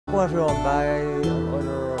everyone by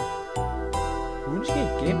another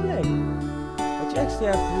RuneScape gameplay. What you actually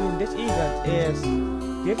have to do in this event is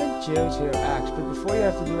give and choose your axe, but before you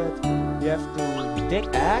have to do it, you have to dig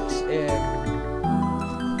axe in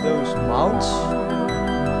those mounts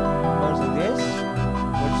like this,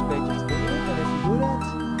 for this page you have to dig it, and if you do that,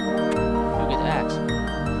 you get axe.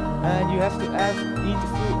 And you have to eat the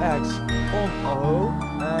full axe on a hoe,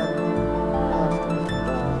 and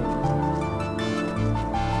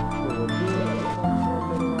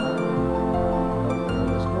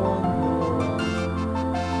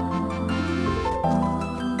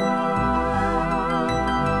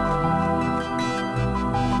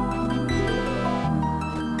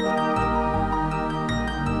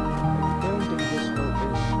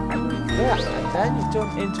and then you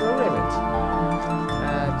turn into a rabbit,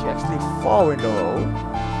 and you actually fall in the hole.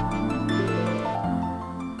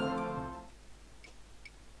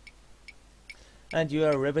 And you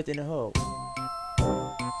are a rabbit in a hole.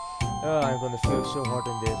 Oh, I'm gonna feel so hard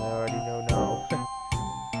in this, I already know now.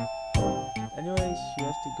 Anyways, you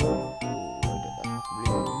have to go. Oh, I don't have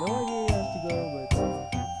really no idea you have to go, but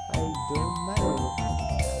I don't matter.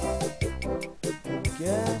 I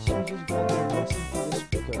guess you just gotta listen to the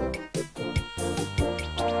speaker.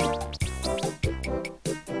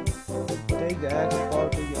 Take the axe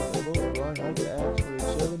apart, take it above ground, hide the axe for your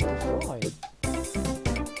children to find.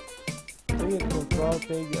 Take it apart,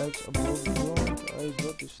 take the axe above the ground, I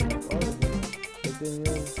got to snap out of it. But then you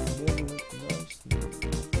look nice.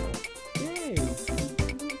 Okay.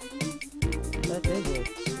 That is it.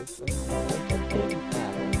 I can take it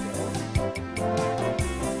back.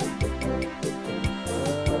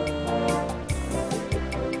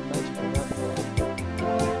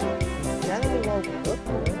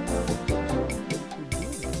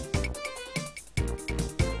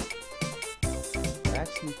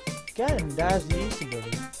 Actually can, that's the easy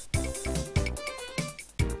bunny.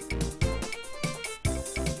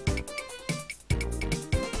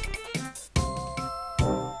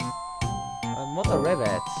 I'm not a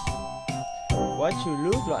rabbit. But you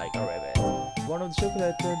look like a rabbit. One of the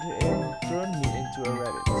chocolate turned me into a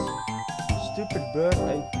rabbit. Stupid bird,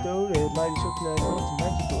 I told it like chocolate was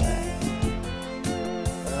magical egg.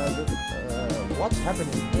 What's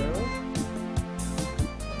happening there?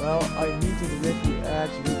 Well, I need to deliver the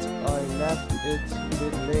eggs, but I left it a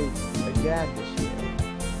bit late again this year.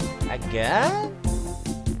 Again?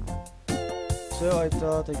 So I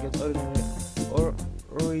thought I'd get ordinary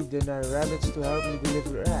rabbits to help me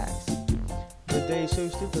deliver eggs. But they are so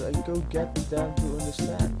stupid I can't get them to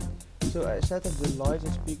understand. So I set up the lights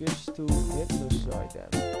and speakers to hypnotize them.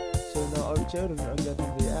 So now our children are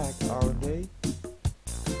getting the egg, aren't they?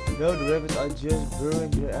 No, the rabbits are just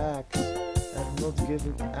burying their eggs and not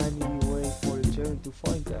giving any way for the children to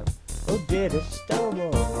find them. Oh dear, this is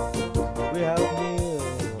terrible. We help me.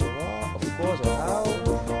 Well, of course I help.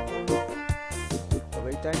 Oh,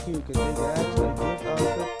 wait, thank you. You can take the eggs. I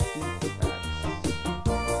give out 15 eggs.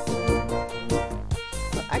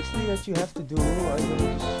 Actually, what you have to do, I'm going to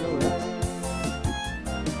just show it.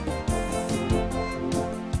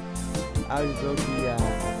 How you go to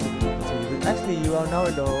actually, you are now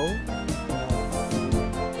in the hole.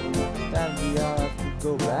 Then we have to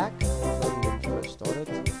go back where we first started.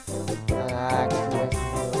 And I actually have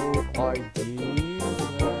no idea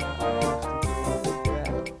where I have to go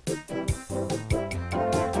back.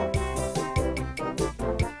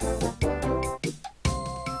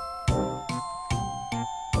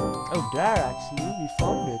 Oh, there actually, we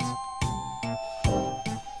found it.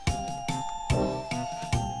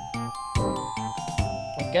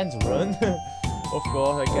 I can't run. Of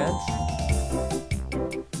course I can't.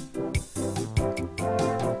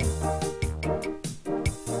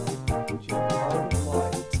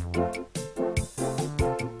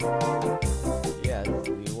 Yeah, that's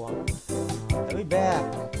what we want. And we're back.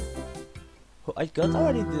 Oh, I got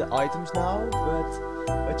already the items now, but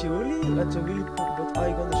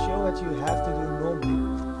I'm gonna show what you have to do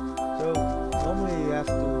normally. So normally you have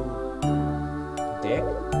to dig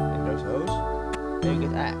in those holes. Then you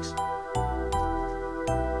get axe.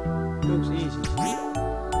 Looks easy.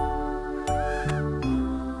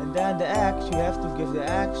 And then the axe, you have to give the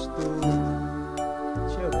axe to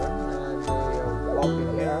children, and they are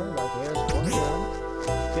walking here, like here's one of them.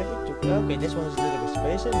 Give it to, okay, this one is a little bit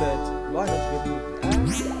spacey, but why not give them the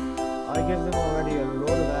axe? I give them already a lot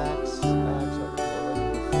of axe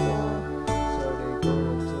already before, so they go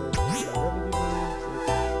to whatever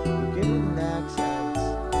you give them an axe.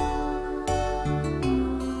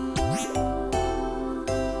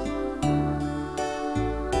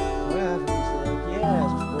 Yes,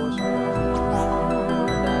 of course.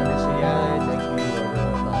 And then they say, yeah, thank you.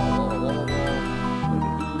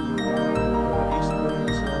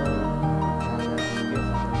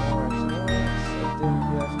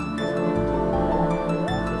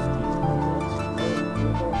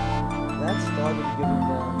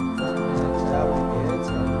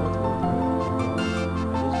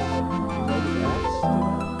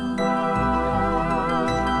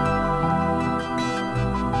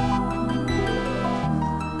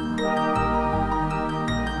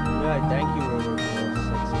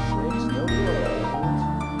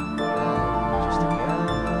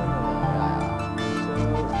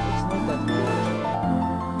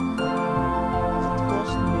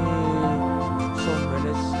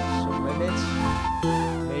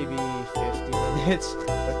 minutes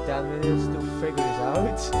or 10 minutes to figure this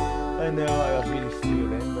out. I know I was really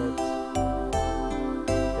fuming, but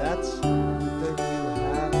that's the thing you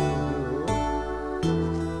have to do.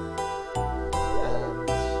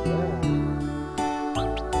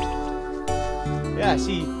 And yeah,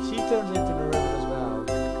 she turns into the rabbit as well.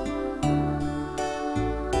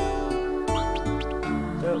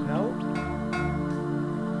 So now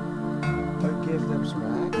I give them some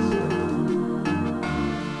axe.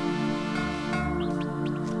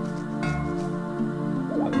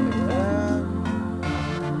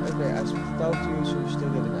 Okay, I talk to you, so you still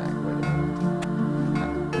get an egg. Wait a minute.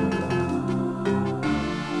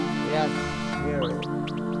 Yes, here.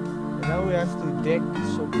 And now we have to dig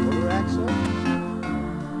some other eggs up.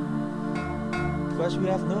 Because we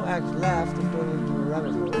have no eggs left to turn into a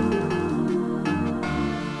rabbit hole.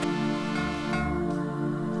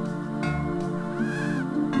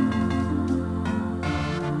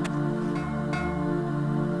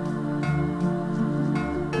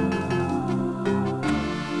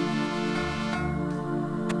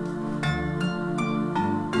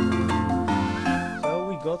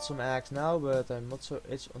 Got some eggs now, but I'm not so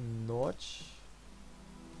itch on notch.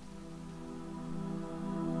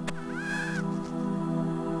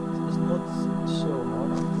 It's not so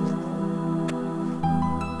hard after all.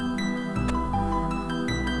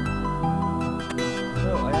 So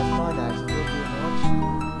I have 9 eggs, it will be a notch.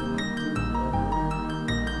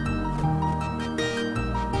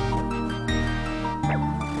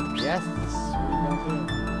 Yes, we got it.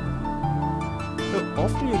 So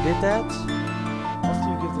after you did that,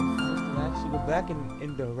 back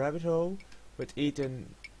in the rabbit hole with eating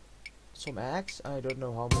some eggs. I don't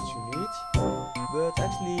know how much you need, but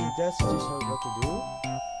actually that's just what to do.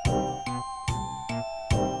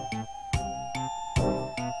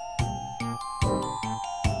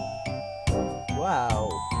 Wow,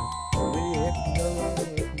 really hypnosed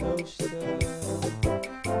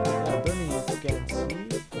bunny, if you can see.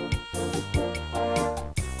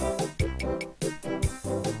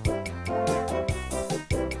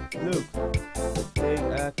 Look.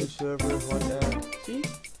 To server one see?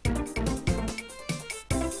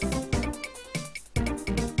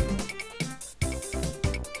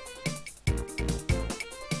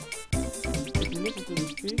 If you listen to the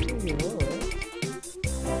speaker, you know it.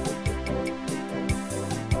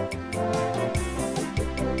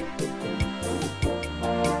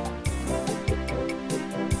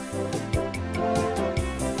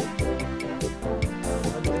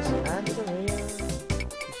 And there's an answer here.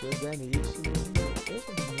 So again, he used to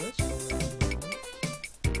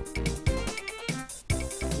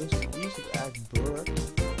bird,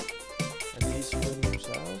 and he's running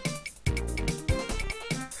himself.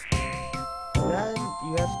 Then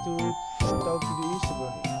you have to talk to the Easter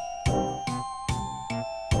Bunny,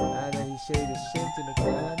 and then you say the same thing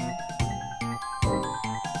again.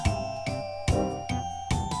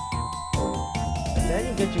 And then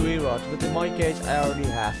you get your rewards, but in my case I already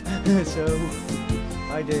have, so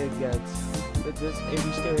I didn't get. But that's if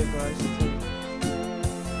you still hit price.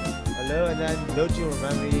 Hello, and then don't you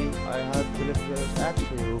remember me? I had delivered those eggs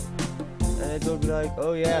for you. And it will be like,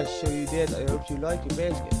 oh yeah, so you did, I hope you like your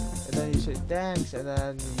biscuit. And then you say thanks, and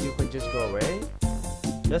then you can just go away.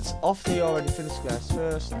 That's after you already finished class.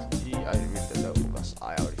 First, I really don't know because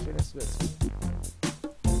I already finished, but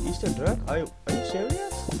Easter drug? Are you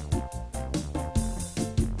serious?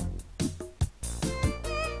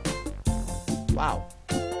 Wow.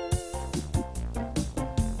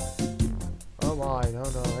 Oh my, no,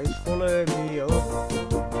 he's following me. Oh,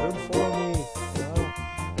 don't follow me. No.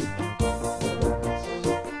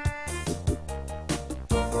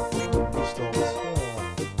 He stopped.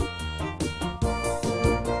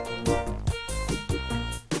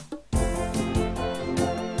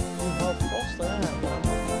 See how fast I am. I'm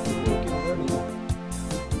freaking running.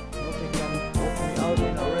 Nothing can put me out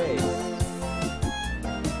in a race.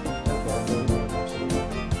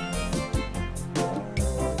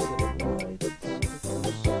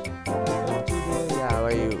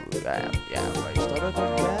 I started with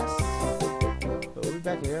class, but we'll be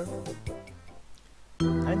back here.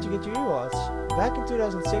 And you get your rewards. Back in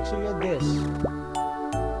 2006 you get this.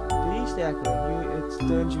 The Easter egg run, it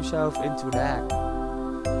turns yourself into an egg.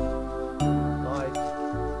 Like,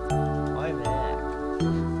 I'm an egg.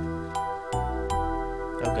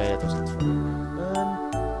 Okay, that was not funny.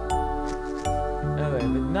 Anyway,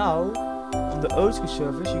 but now, on the Oldschool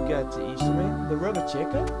service you get the Easter egg, the rubber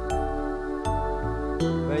chicken,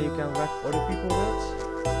 where you can whack other people with.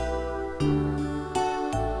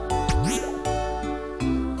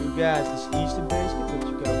 You get this Easter basket that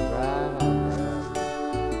you can wrap and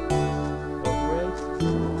operate.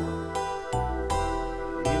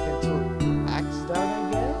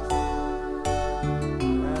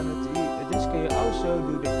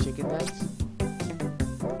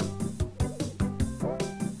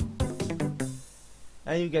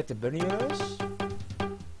 And you get the bunny ears.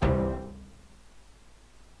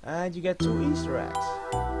 And you get 2 Easter eggs.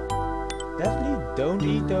 Definitely don't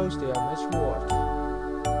eat those, they are much worse.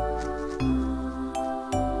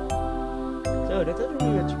 So that is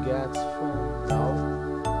really what you get from now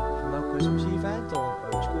Christmas event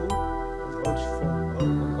on Oldschool.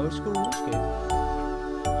 On Oldschool RuneScape.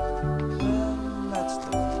 Let's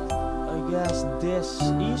look. I guess this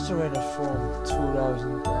Easter egg is from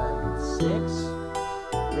 2006.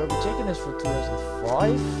 Rubber chicken is from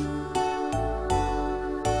 2005.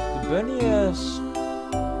 The bunny is, I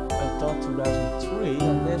thought 2003,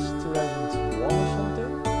 and this 2001 or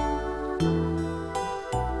something.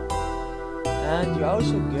 And you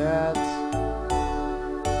also get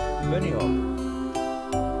the bunny hop.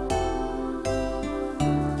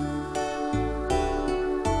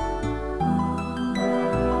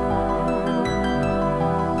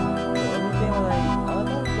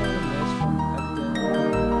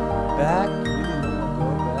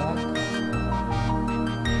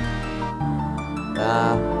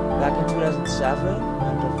 Back in 2007,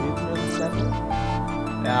 end of year 2007.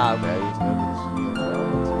 Yeah, okay, it's maybe this year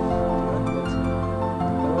as well, but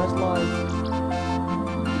there was like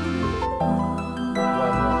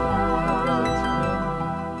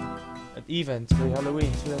an event for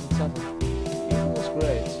Halloween 2007. The event was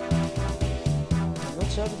great.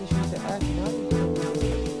 What's up with this with the act now?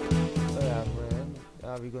 Oh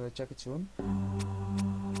yeah, we're gonna check it soon.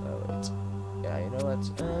 Wait. Yeah, you know what?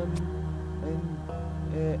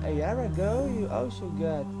 A year ago, you also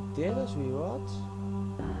got this as reward.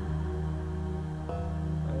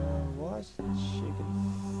 What's the chicken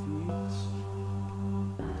feet?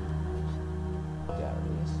 There it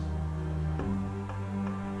is.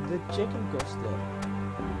 The chicken costume.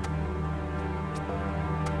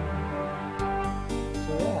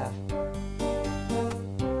 So yeah.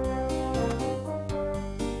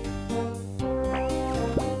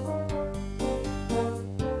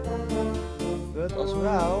 But as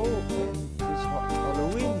well, in this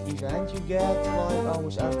Halloween event, you get like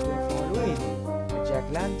almost everything for Halloween. The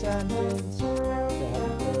jack-lantern pins, the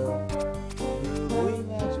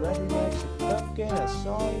Remax, Ready Max, a pumpkin, a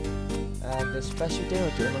sign, and the special thing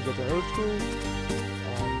which you only get in Oldschool,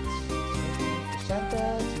 and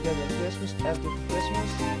Santa to get a Christmas after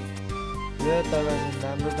Christmas. But I was a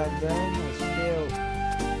member back then, I still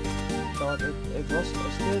thought it was, I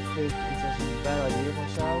still think it was a bad idea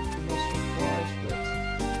myself to not surprise, but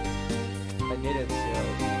I did it, so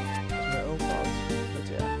it's my own fault. But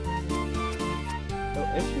yeah. So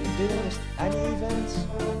if you didn't miss any events,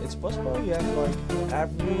 it's possible you have like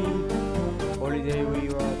every holiday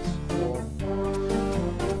reward from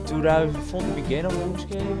 2000 from the beginning of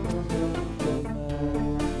RuneScape,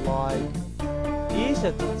 like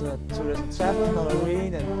Easter 2007,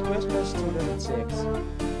 Halloween, and Christmas 2006.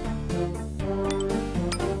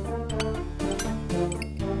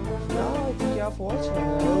 For watching, and I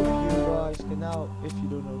hope you guys can now, if you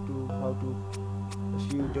don't know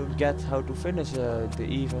if you don't get how to finish the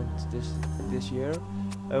event this year,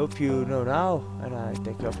 I hope you know now, and I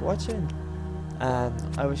thank you for watching, and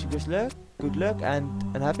I wish you good luck, and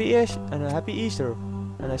a happy Easter,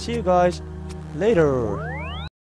 and I see you guys later.